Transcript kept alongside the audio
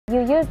You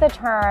used the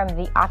term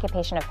the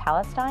occupation of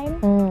Palestine.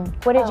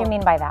 What did you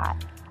mean by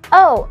that?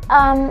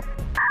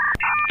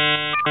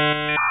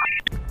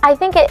 I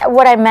think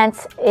what I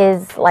meant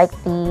is like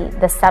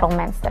the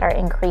settlements that are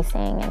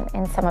increasing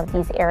in some of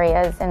these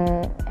areas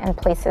and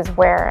places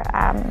where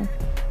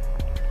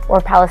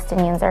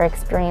Palestinians are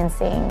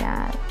experiencing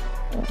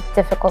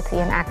difficulty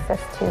in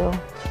access to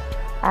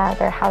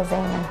their housing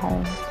and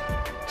homes.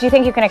 Do you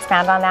think you can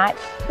expand on that?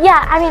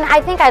 Yeah, I mean, I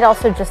think I'd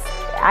also just,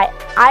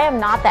 I am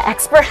not the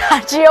expert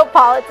on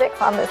geopolitics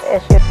on this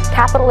issue.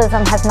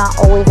 Capitalism has not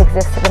always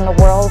existed in the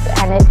world,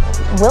 and it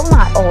will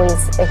not always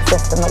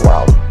exist in the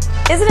world.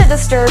 Isn't it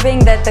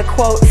disturbing that the,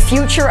 quote,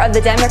 future of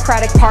the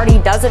Democratic Party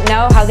doesn't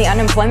know how the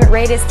unemployment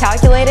rate is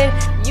calculated?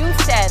 You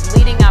said,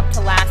 leading up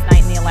to last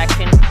night in the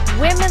election,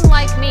 women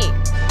like me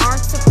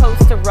aren't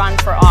supposed to run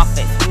for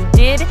office. You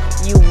did,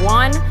 you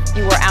won,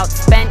 you were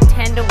outspent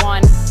 10 to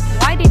 1.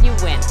 Why did you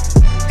win?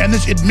 And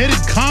this admitted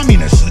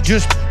communist that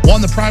just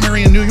won the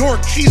primary in New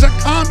York, she's a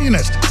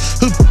communist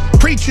who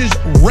preaches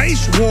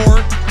race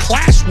war,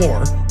 class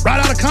war, right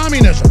out of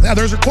communism. Now,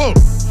 there's her quote.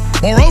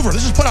 Moreover,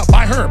 this is put out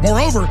by her.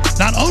 Moreover,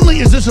 not only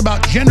is this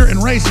about gender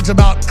and race, it's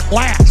about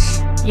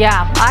class.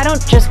 Yeah, I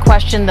don't just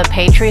question the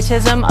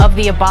patriotism of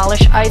the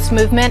Abolish ICE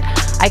movement,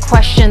 I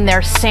question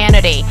their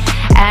sanity.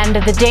 And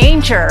the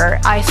danger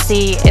I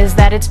see is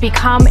that it's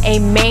become a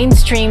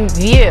mainstream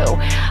view.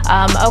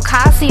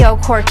 Ocasio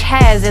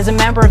Cortez is a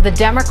member of the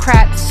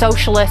Democrat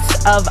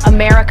Socialists of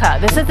America.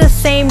 This is the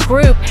same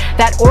group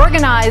that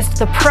organized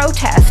the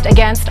protest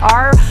against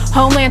our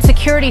Homeland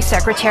Security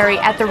Secretary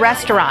at the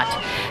restaurant.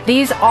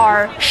 These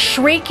are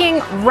shrieking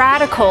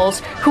radicals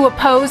who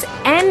oppose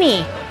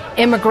any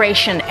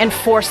immigration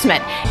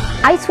enforcement.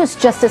 ICE was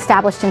just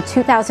established in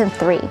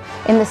 2003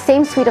 in the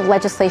same suite of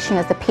legislation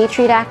as the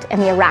Patriot Act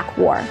and the Iraq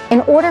War. In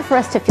order for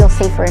us to feel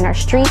safer in our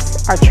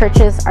streets, our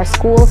churches, our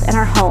schools, and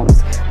our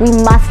homes, we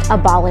must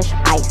abolish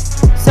ICE.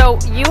 So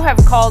you have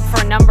called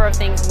for a number of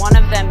things, one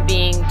of them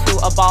being to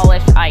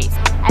abolish ICE.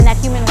 And that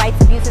human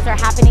rights abuses are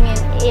happening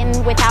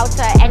without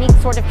any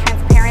sort of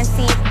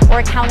transparency or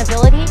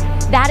accountability.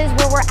 That is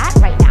where we're at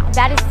right now.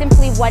 That is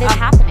simply what is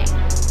happening.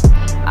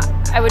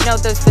 I would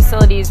note those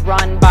facilities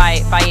run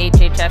by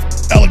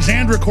HHS.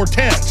 Alexandra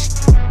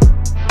Cortez.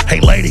 Hey,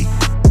 lady,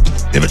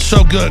 if it's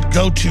so good,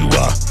 go to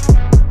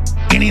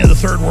any of the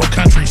third world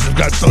countries that have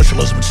got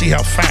socialism and see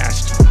how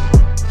fast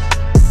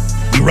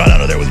you run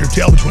out of there with your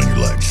tail between your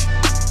legs.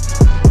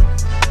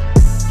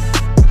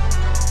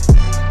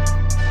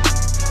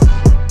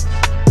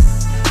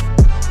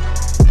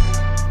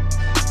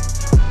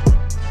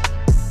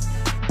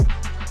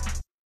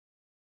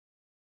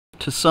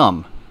 To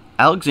some,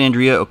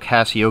 Alexandria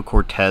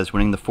Ocasio-Cortez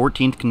winning the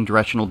 14th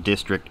Congressional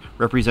District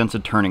represents a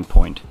turning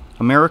point.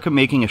 America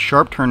making a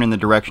sharp turn in the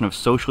direction of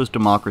socialist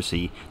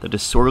democracy that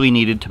is sorely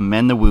needed to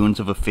mend the wounds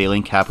of a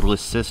failing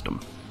capitalist system.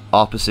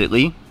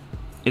 Oppositely,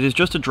 it is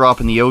just a drop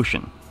in the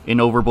ocean,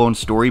 an overblown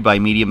story by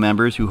media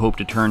members who hope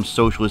to turn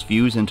socialist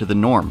views into the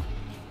norm.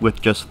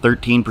 With just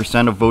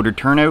 13% of voter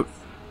turnout,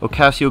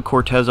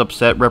 Ocasio-Cortez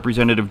upset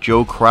Representative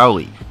Joe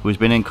Crowley, who has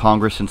been in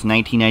Congress since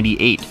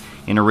 1998,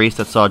 in a race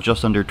that saw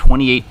just under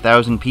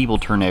 28,000 people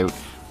turn out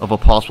of a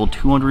possible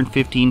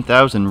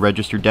 215,000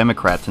 registered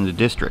Democrats in the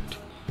district.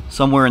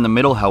 Somewhere in the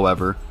middle,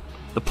 however,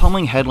 the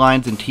pummeling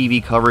headlines and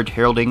TV coverage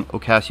heralding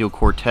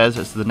Ocasio-Cortez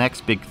as the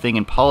next big thing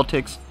in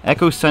politics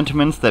echo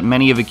sentiments that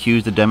many have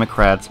accused the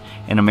Democrats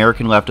and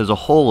American left as a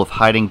whole of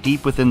hiding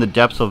deep within the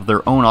depths of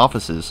their own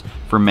offices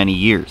for many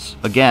years.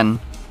 Again,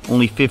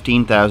 only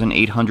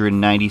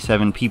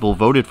 15,897 people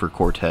voted for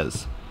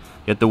Cortez.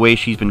 Yet the way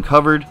she's been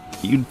covered,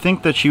 you'd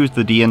think that she was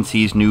the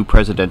DNC's new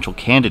presidential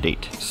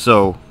candidate.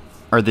 So,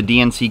 are the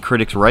DNC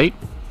critics right?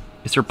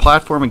 Is her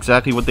platform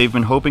exactly what they've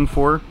been hoping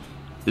for?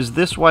 Is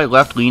this why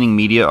left-leaning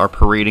media are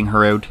parading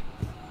her out?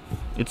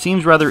 It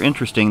seems rather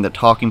interesting that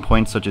talking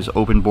points such as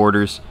open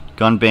borders,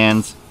 gun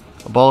bans,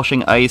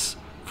 abolishing ICE,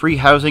 free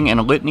housing, and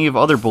a litany of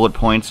other bullet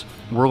points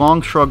were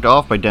long shrugged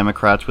off by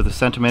Democrats with a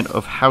sentiment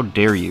of "how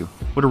dare you."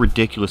 What a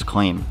ridiculous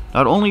claim.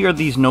 Not only are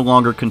these no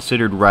longer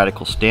considered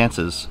radical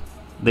stances,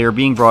 they are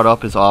being brought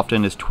up as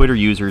often as Twitter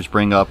users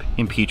bring up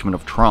impeachment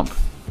of Trump.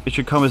 It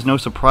should come as no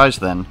surprise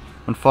then,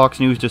 when Fox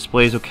News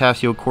displays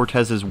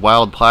Ocasio-Cortez's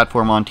wild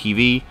platform on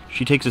TV,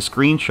 she takes a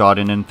screenshot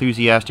and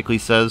enthusiastically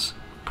says,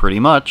 "Pretty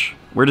much.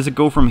 Where does it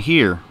go from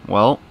here?"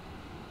 Well,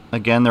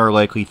 again, there are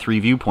likely three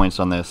viewpoints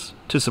on this.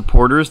 To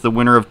supporters, the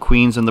winner of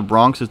Queens and the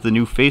Bronx is the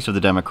new face of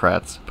the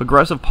Democrats.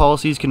 Progressive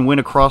policies can win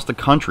across the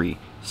country.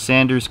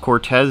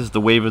 Sanders-Cortez is the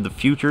wave of the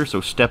future,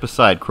 so step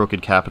aside,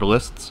 crooked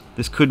capitalists.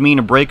 This could mean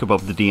a breakup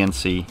of the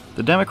DNC.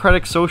 The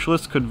Democratic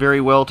Socialists could very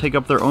well take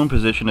up their own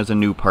position as a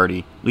new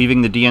party,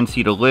 leaving the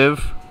DNC to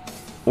live,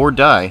 or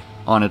die,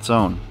 on its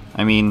own.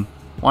 I mean,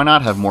 why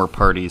not have more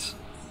parties?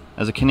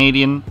 As a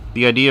Canadian,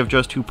 the idea of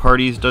just two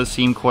parties does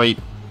seem quite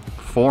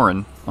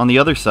foreign. On the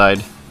other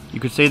side, you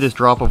could say this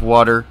drop of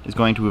water is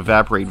going to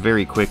evaporate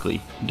very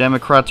quickly.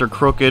 Democrats are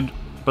crooked,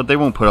 but they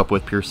won't put up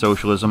with pure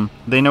socialism.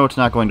 They know it's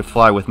not going to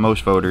fly with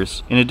most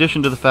voters, in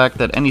addition to the fact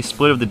that any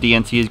split of the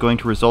DNC is going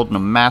to result in a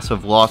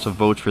massive loss of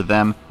votes for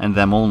them and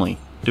them only.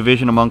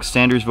 Division amongst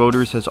Sanders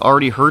voters has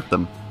already hurt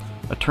them.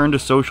 A turn to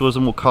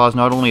socialism will cause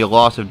not only a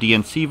loss of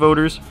DNC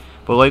voters,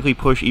 but likely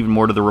push even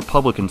more to the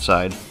Republican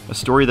side, a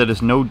story that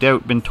has no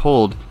doubt been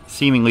told,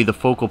 seemingly the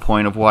focal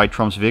point of why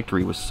Trump's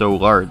victory was so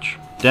large.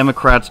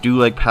 Democrats do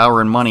like power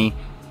and money,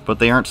 but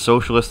they aren't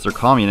socialists or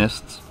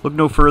communists. Look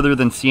no further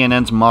than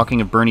CNN's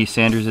mocking of Bernie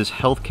Sanders'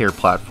 healthcare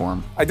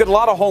platform. I did a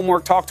lot of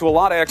homework, talked to a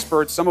lot of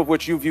experts, some of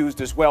which you've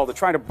used as well, to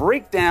try to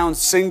break down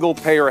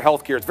single-payer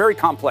healthcare. It's very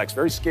complex,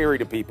 very scary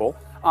to people,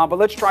 but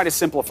let's try to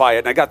simplify it.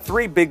 And I got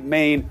three big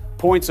main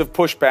points of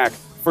pushback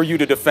for you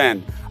to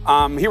defend.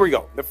 Here we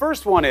go. The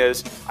first one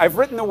is, I've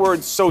written the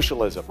word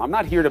socialism. I'm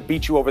not here to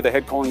beat you over the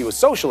head calling you a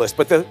socialist,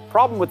 but the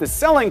problem with the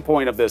selling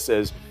point of this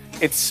is,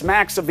 it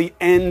smacks of the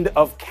end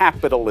of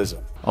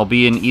capitalism.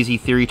 Albeit an easy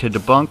theory to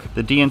debunk,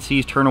 the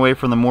DNC's turn away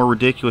from the more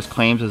ridiculous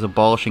claims as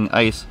abolishing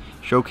ICE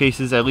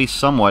showcases at least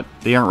somewhat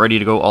they aren't ready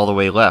to go all the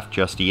way left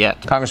just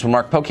yet. Congressman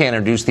Mark Pocan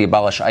introduced the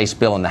Abolish ICE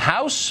bill in the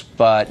House,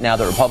 but now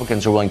that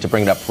Republicans are willing to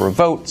bring it up for a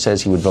vote,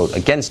 says he would vote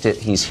against it.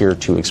 He's here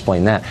to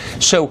explain that.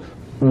 So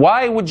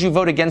why would you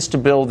vote against a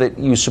bill that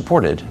you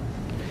supported?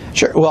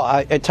 Sure.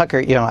 Well, Tucker,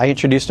 I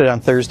introduced it on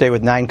Thursday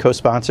with 9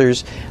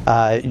 co-sponsors.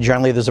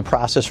 Generally, there's a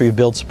process where you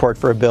build support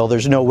for a bill.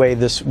 There's no way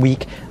this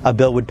week a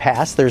bill would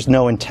pass. There's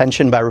no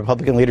intention by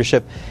Republican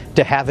leadership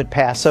to have it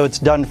pass. So it's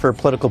done for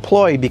political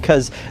ploy,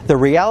 because the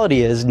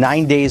reality is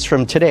 9 days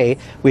from today,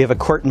 we have a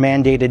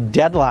court-mandated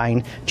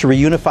deadline to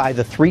reunify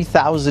the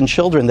 3,000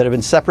 children that have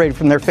been separated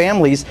from their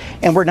families,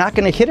 and we're not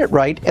going to hit it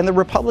right. And the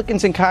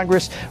Republicans in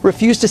Congress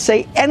refuse to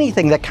say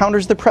anything that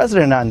counters the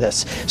president on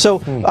this.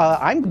 So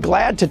I'm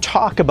glad to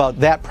talk about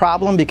that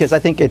problem, because I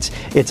think it's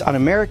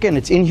un-American,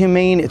 it's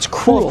inhumane, it's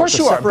cruel. Well, of course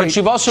you are, but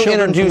you've also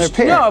introduced.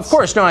 No, of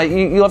course, no.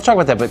 You'll have to talk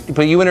about that.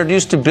 But you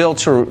introduced a bill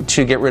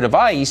to get rid of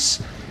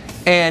ICE,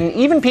 and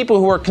even people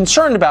who are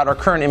concerned about our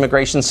current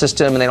immigration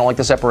system and they don't like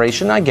the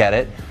separation. I get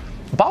it.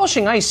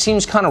 Abolishing ICE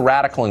seems kind of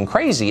radical and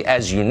crazy,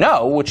 as you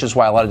know, which is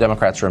why a lot of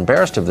Democrats are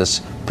embarrassed of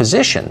this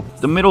position.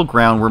 The middle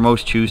ground where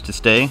most choose to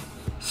stay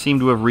seem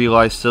to have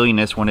realized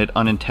silliness when it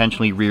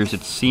unintentionally rears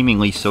its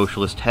seemingly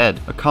socialist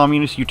head. A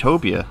communist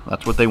utopia,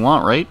 that's what they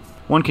want, right?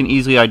 One can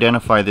easily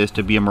identify this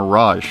to be a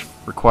mirage,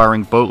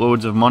 requiring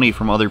boatloads of money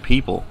from other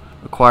people,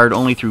 acquired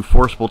only through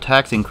forcible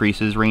tax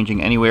increases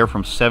ranging anywhere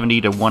from 70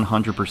 to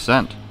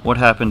 100%. What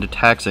happened to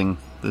taxing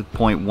the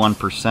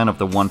 0.1% of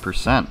the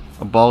 1%?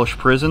 Abolish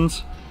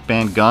prisons?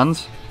 Ban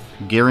guns?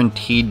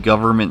 Guaranteed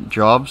government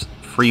jobs?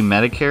 Free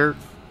Medicare?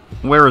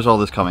 Where is all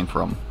this coming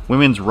from?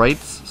 Women's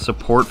rights?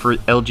 Support for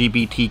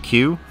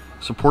LGBTQ?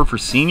 Support for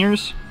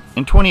seniors?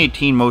 In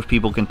 2018, most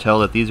people can tell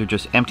that these are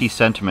just empty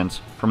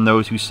sentiments from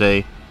those who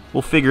say,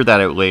 we'll figure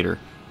that out later,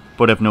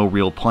 but have no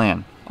real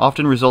plan,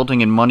 often resulting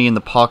in money in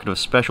the pocket of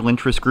special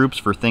interest groups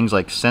for things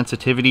like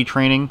sensitivity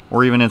training,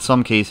 or even in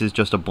some cases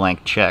just a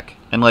blank check.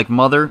 And like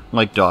mother,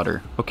 like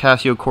daughter,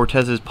 Ocasio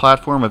Cortez's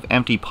platform of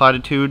empty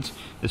platitudes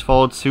is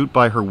followed suit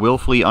by her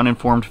willfully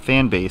uninformed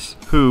fan base,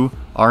 who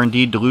are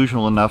indeed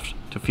delusional enough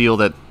to feel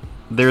that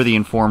they're the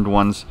informed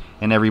ones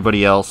and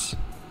everybody else,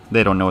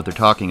 they don't know what they're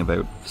talking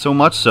about. So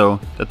much so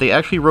that they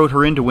actually wrote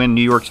her in to win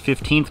New York's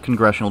 15th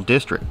congressional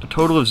district, a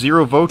total of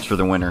 0 votes for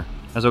the winner,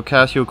 as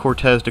Ocasio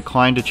Cortez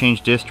declined to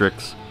change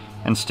districts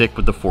and stick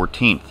with the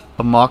 14th.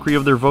 A mockery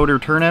of their voter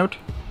turnout?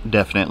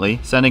 Definitely.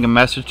 Sending a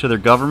message to their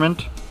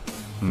government?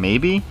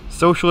 Maybe.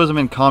 Socialism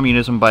and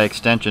communism, by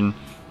extension,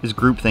 is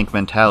groupthink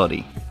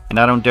mentality. And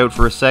I don't doubt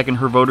for a second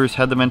her voters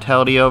had the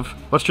mentality of,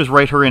 let's just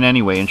write her in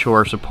anyway and show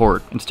our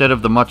support, instead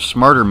of the much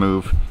smarter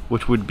move,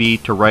 which would be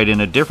to write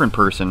in a different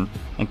person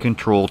and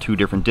control 2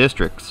 different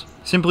districts.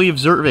 Simply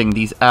observing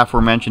these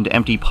aforementioned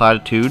empty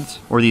platitudes,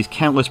 or these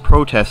countless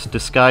protests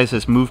disguised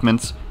as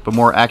movements but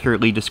more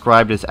accurately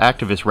described as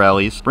activist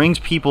rallies, brings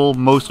people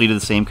mostly to the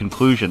same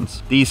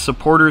conclusions. These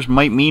supporters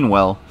might mean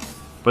well,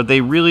 but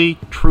they really,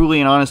 truly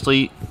and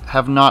honestly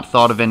have not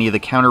thought of any of the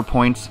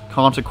counterpoints,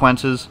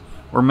 consequences,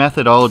 or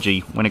methodology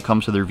when it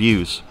comes to their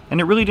views.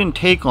 And it really didn't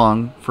take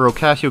long for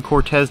Ocasio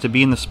Cortez to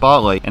be in the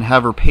spotlight and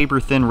have her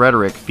paper-thin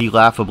rhetoric be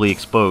laughably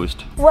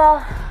exposed.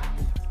 Well,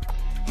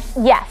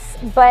 yes,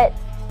 but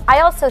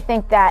I also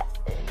think that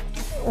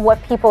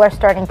what people are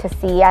starting to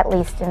see, at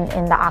least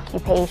in the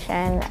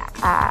occupation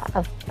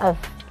of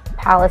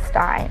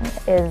Palestine,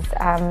 is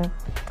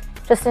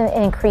just an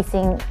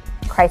increasing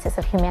crisis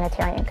of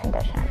humanitarian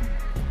condition.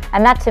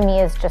 And that to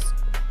me is just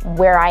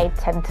where I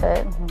tend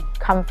to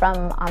come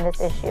from on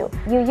this issue.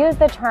 You use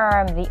the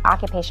term the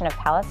occupation of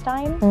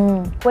Palestine.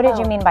 What did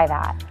you mean by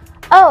that?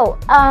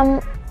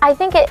 I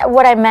think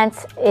what I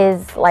meant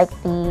is like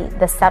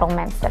the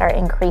settlements that are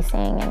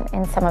increasing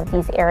in some of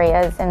these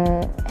areas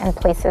and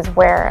places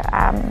where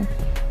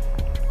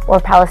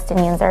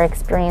Palestinians are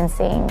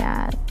experiencing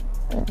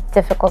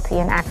difficulty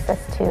in access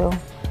to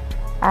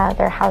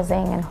their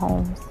housing and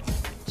homes.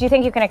 Do you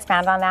think you can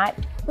expand on that?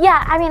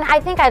 Yeah, I mean, I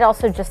think I'd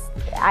also just,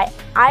 I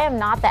am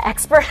not the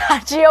expert on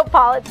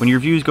geopolitics. When your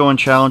views go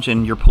unchallenged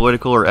and your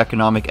political or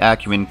economic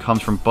acumen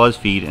comes from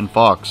BuzzFeed and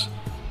Fox,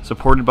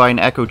 supported by an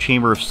echo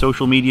chamber of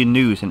social media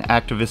news and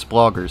activist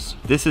bloggers,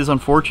 this is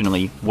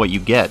unfortunately what you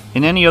get.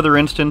 In any other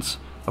instance,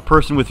 A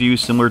person with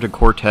views similar to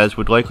Cortez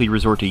would likely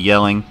resort to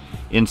yelling,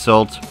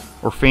 insults,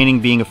 or feigning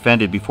being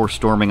offended before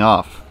storming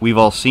off. We've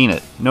all seen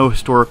it. No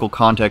historical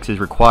context is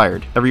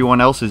required. Everyone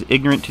else is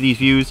ignorant to these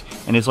views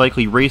and is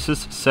likely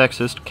racist,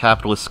 sexist,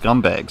 capitalist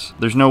scumbags.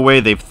 There's no way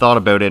they've thought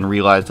about it and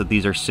realized that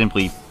these are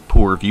simply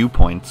poor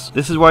viewpoints.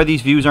 This is why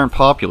these views aren't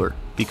popular,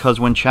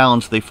 because when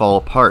challenged they fall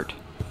apart.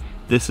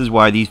 This is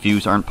why these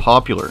views aren't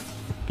popular,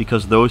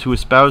 because those who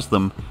espouse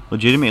them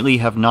legitimately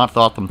have not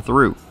thought them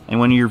through. And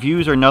when your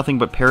views are nothing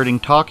but parroting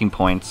talking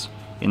points,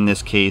 in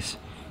this case,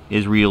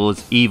 Israel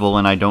is evil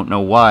and I don't know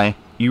why,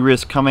 you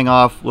risk coming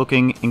off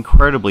looking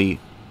incredibly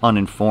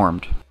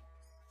uninformed.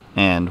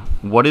 And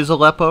what is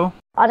Aleppo?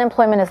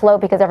 Unemployment is low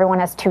because everyone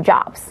has 2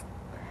 jobs.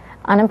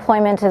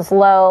 Unemployment is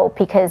low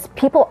because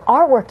people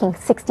are working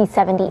 60,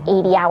 70,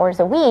 80 hours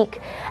a week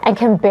and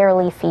can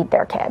barely feed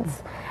their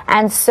kids.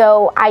 And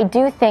so I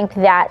do think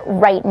that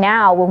right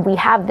now, when we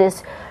have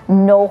this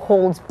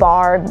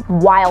no-holds-barred,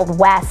 Wild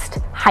West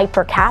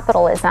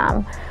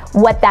hyper-capitalism,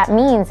 what that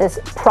means is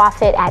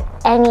profit at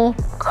any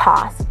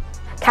cost.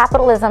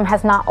 Capitalism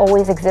has not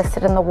always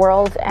existed in the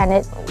world, and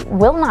it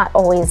will not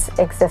always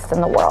exist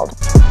in the world.